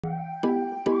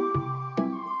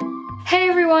Hey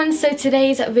everyone, so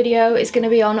today's video is going to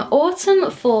be on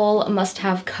autumn fall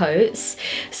must-have coats.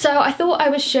 So I thought I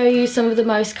would show you some of the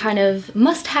most kind of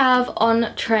must-have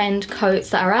on trend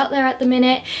coats that are out there at the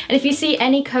minute, and if you see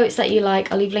any coats that you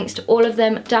like, I'll leave links to all of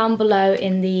them down below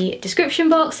in the description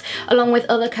box, along with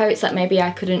other coats that maybe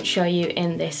I couldn't show you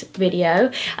in this video.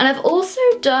 And I've also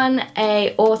done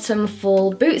a autumn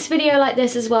fall boots video like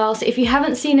this as well, so if you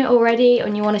haven't seen it already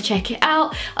and you want to check it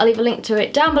out, I'll leave a link to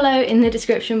it down below in the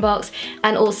description box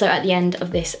and also at the end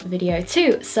of this video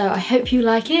too. So I hope you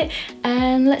like it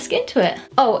and let's get into it.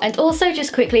 Oh, and also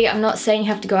just quickly, I'm not saying you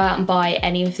have to go out and buy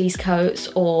any of these coats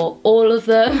or all of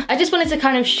them. I just wanted to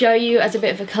kind of show you as a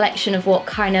bit of a collection of what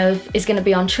kind of is going to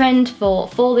be on trend for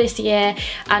fall this year,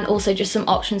 and also just some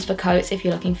options for coats if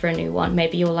you're looking for a new one.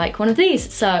 Maybe you'll like one of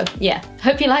these. So yeah,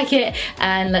 hope you like it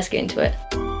and let's get into it.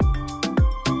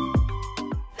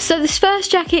 So this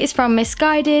first jacket is from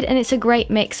Missguided, and it's a great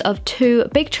mix of two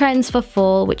big trends for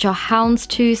fall, which are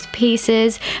houndstooth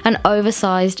pieces and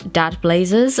oversized dad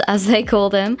blazers, as they call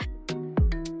them.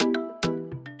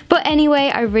 But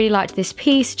anyway, I really liked this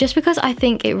piece just because I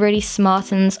think it really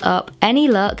smartens up any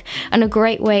look and a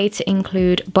great way to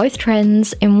include both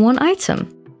trends in one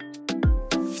item.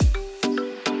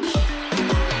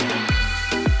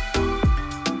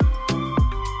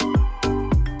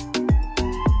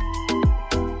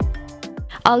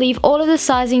 I'll leave all of the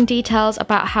sizing details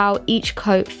about how each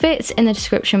coat fits in the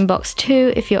description box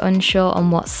too if you're unsure on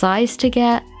what size to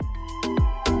get.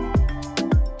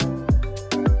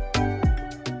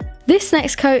 This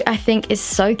next coat I think is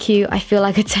so cute. I feel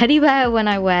like a teddy bear when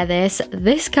I wear this.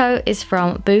 This coat is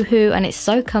from Boohoo and it's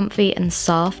so comfy and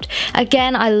soft.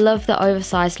 Again, I love the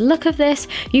oversized look of this.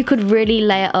 You could really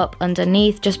layer up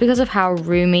underneath just because of how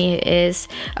roomy it is.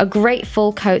 A great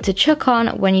full coat to chuck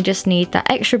on when you just need that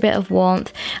extra bit of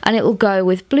warmth, and it will go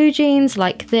with blue jeans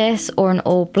like this or an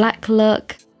all black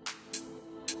look.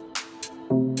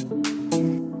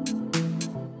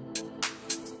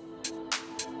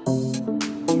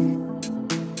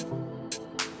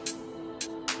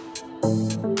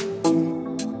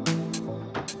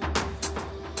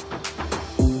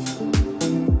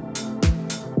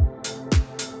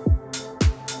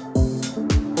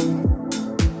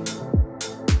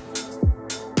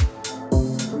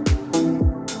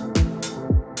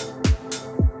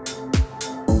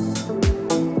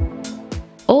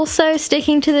 Also,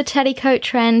 sticking to the teddy coat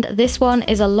trend, this one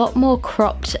is a lot more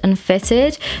cropped and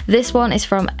fitted. This one is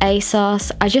from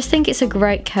ASOS. I just think it's a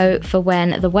great coat for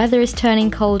when the weather is turning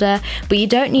colder, but you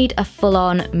don't need a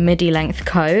full-on midi length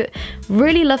coat.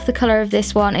 Really love the colour of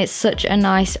this one. It's such a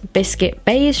nice biscuit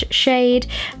beige shade,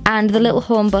 and the little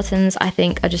horn buttons I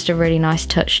think are just a really nice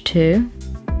touch too.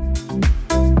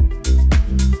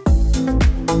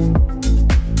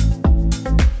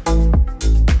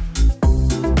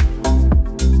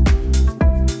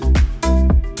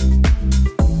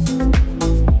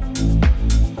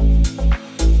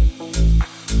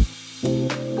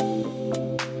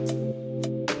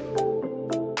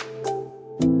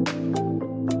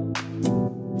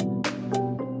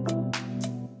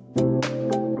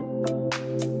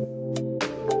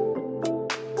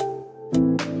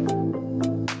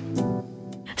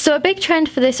 So a big trend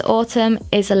for this autumn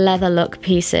is leather look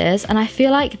pieces, and I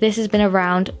feel like this has been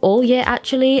around all year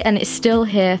actually, and it's still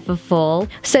here for fall.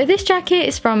 So this jacket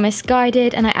is from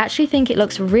Missguided, and I actually think it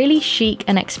looks really chic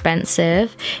and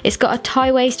expensive. It's got a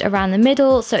tie waist around the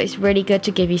middle, so it's really good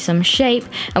to give you some shape,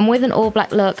 and with an all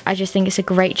black look, I just think it's a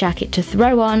great jacket to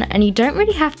throw on, and you don't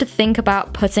really have to think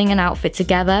about putting an outfit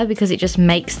together because it just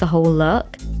makes the whole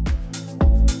look.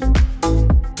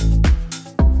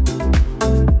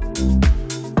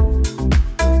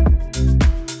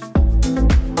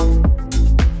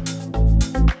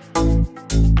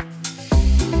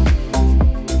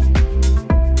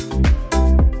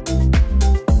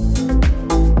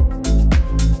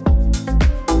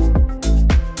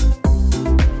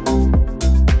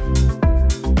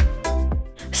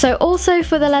 So also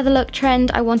for the leather look trend,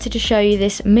 I wanted to show you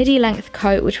this midi length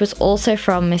coat, which was also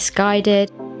from Missguided.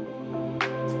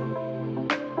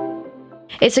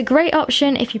 It's a great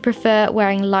option if you prefer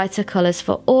wearing lighter colours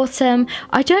for autumn.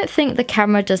 I don't think the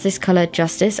camera does this colour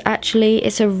justice actually.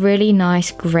 It's a really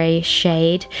nice grey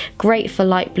shade. Great for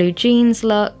light blue jeans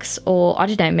looks, or I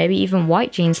don't know, maybe even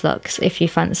white jeans looks if you're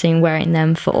fancying wearing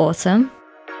them for autumn.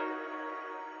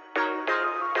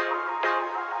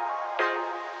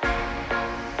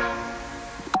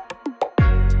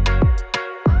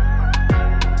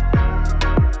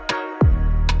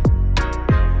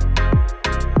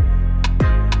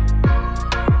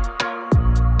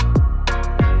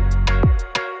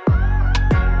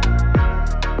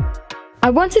 I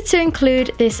wanted to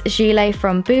include this gilet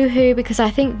from Boohoo because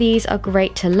I think these are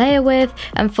great to layer with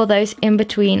and for those in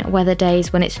between weather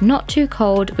days when it's not too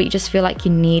cold but you just feel like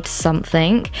you need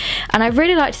something. And I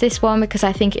really liked this one because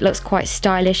I think it looks quite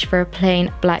stylish for a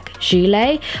plain black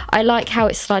gilet. I like how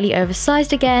it's slightly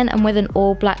oversized again, and with an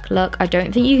all black look I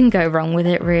don't think you can go wrong with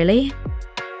it really.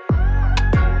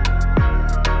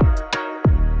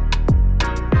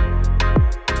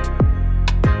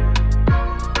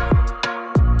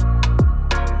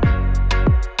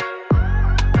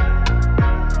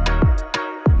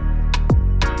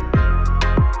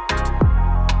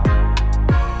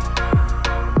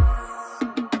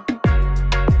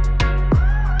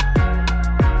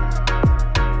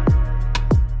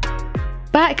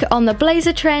 Back on the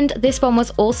blazer trend, this one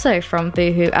was also from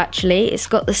Boohoo actually. It's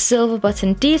got the silver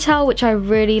button detail which I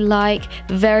really like,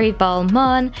 very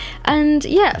Balmain, and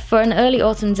yeah, for an early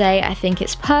autumn day I think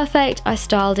it's perfect. I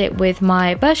styled it with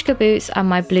my Bershka boots and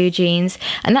my blue jeans,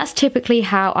 and that's typically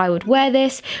how I would wear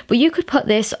this, but you could put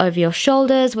this over your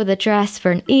shoulders with a dress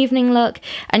for an evening look,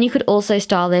 and you could also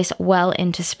style this well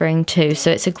into spring too,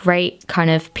 so it's a great kind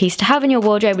of piece to have in your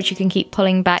wardrobe which you can keep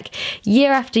pulling back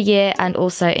year after year and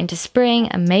also into spring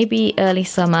and maybe early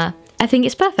summer. I think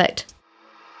it's perfect.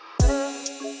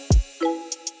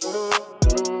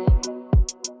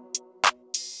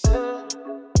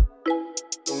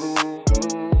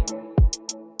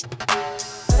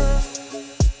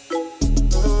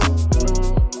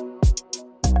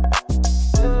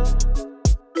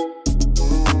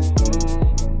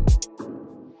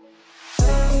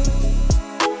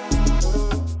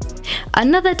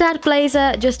 Another dad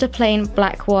blazer, just a plain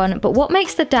black one, but what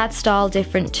makes the dad style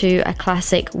different to a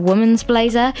classic woman's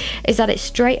blazer is that it's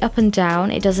straight up and down.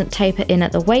 It doesn't taper in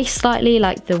at the waist slightly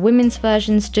like the women's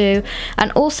versions do,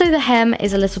 and also the hem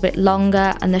is a little bit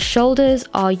longer and the shoulders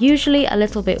are usually a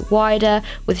little bit wider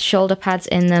with shoulder pads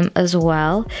in them as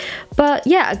well. But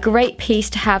yeah, a great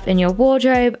piece to have in your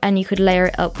wardrobe, and you could layer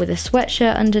it up with a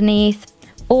sweatshirt underneath.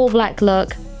 All black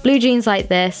look, blue jeans like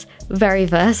this, very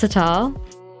versatile.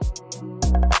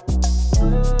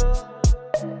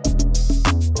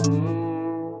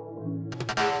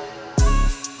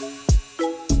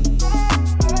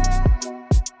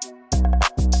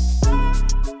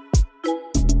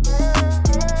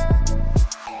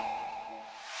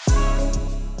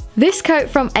 This coat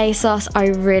from ASOS I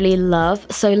really love.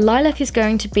 So lilac is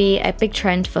going to be a big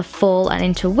trend for fall and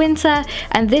into winter,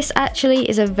 and this actually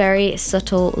is a very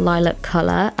subtle lilac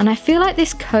colour, and I feel like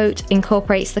this coat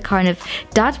incorporates the kind of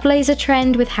dad blazer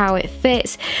trend with how it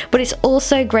fits, but it's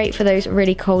also great for those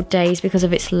really cold days because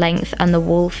of its length and the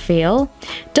wool feel.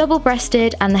 Double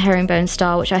breasted and the herringbone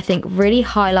style, which I think really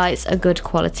highlights a good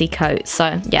quality coat.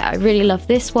 So yeah, I really love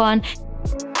this one.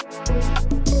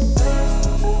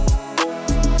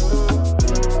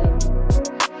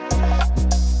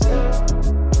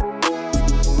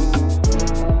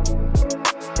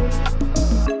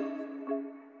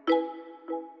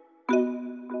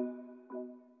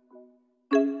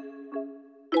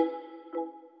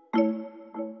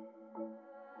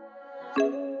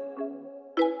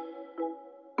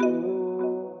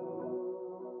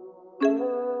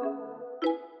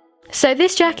 So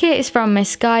this jacket is from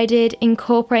Misguided,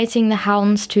 incorporating the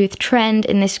houndstooth trend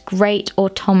in this great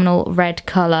autumnal red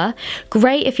colour.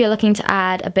 Great if you're looking to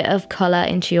add a bit of colour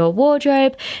into your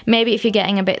wardrobe. Maybe if you're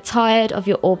getting a bit tired of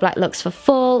your all black looks for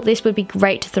fall, this would be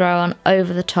great to throw on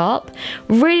over the top.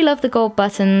 Really love the gold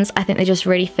buttons. I think they just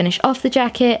really finish off the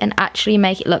jacket and actually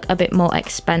make it look a bit more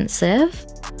expensive.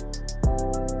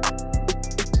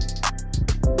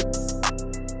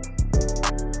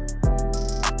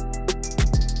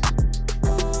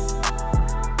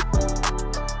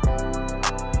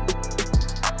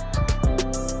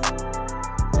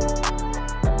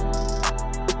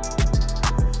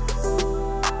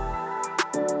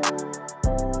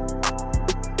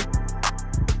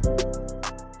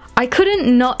 I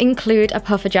couldn't not include a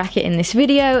puffer jacket in this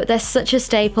video. They're such a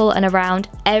staple and around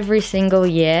every single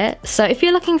year. So if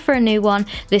you're looking for a new one,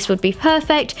 this would be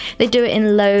perfect. They do it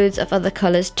in loads of other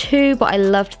colours too, but I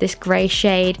loved this grey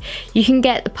shade. You can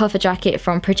get the puffer jacket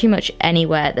from pretty much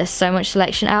anywhere. There's so much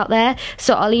selection out there.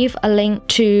 So I'll leave a link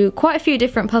to quite a few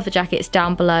different puffer jackets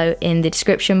down below in the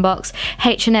description box.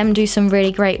 H&M do some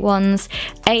really great ones.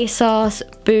 ASOS,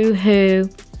 Boohoo,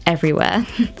 everywhere.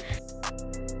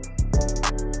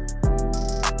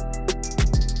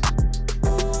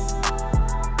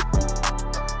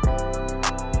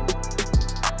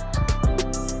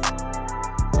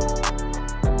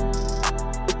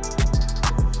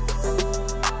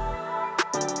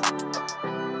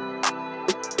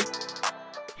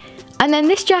 And then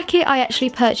this jacket I actually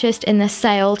purchased in the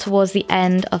sale towards the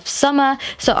end of summer,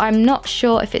 so I'm not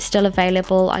sure if it's still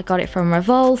available. I got it from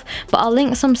Revolve, but I'll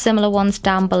link some similar ones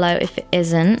down below if it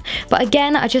isn't. But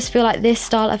again, I just feel like this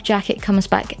style of jacket comes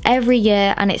back every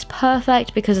year, and it's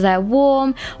perfect because they're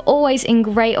warm, always in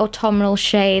great autumnal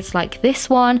shades like this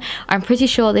one. I'm pretty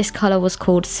sure this colour was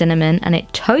called Cinnamon, and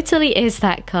it totally is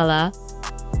that colour.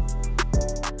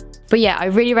 But yeah, I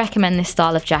really recommend this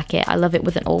style of jacket. I love it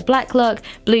with an all black look,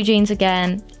 blue jeans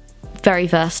again, very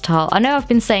versatile. I know I've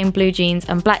been saying blue jeans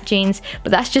and black jeans,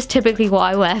 but that's just typically what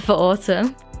I wear for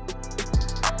autumn.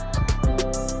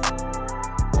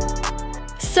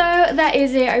 So that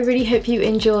is it. I really hope you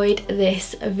enjoyed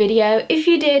this video. If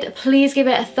you did, please give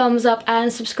it a thumbs up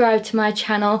and subscribe to my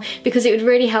channel because it would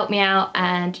really help me out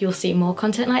and you'll see more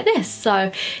content like this.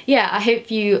 So yeah, I hope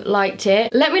you liked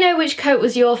it. Let me know which coat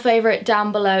was your favourite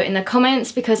down below in the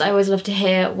comments because I always love to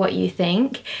hear what you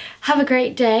think. Have a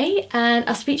great day and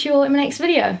I'll speak to you all in my next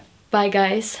video. Bye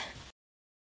guys.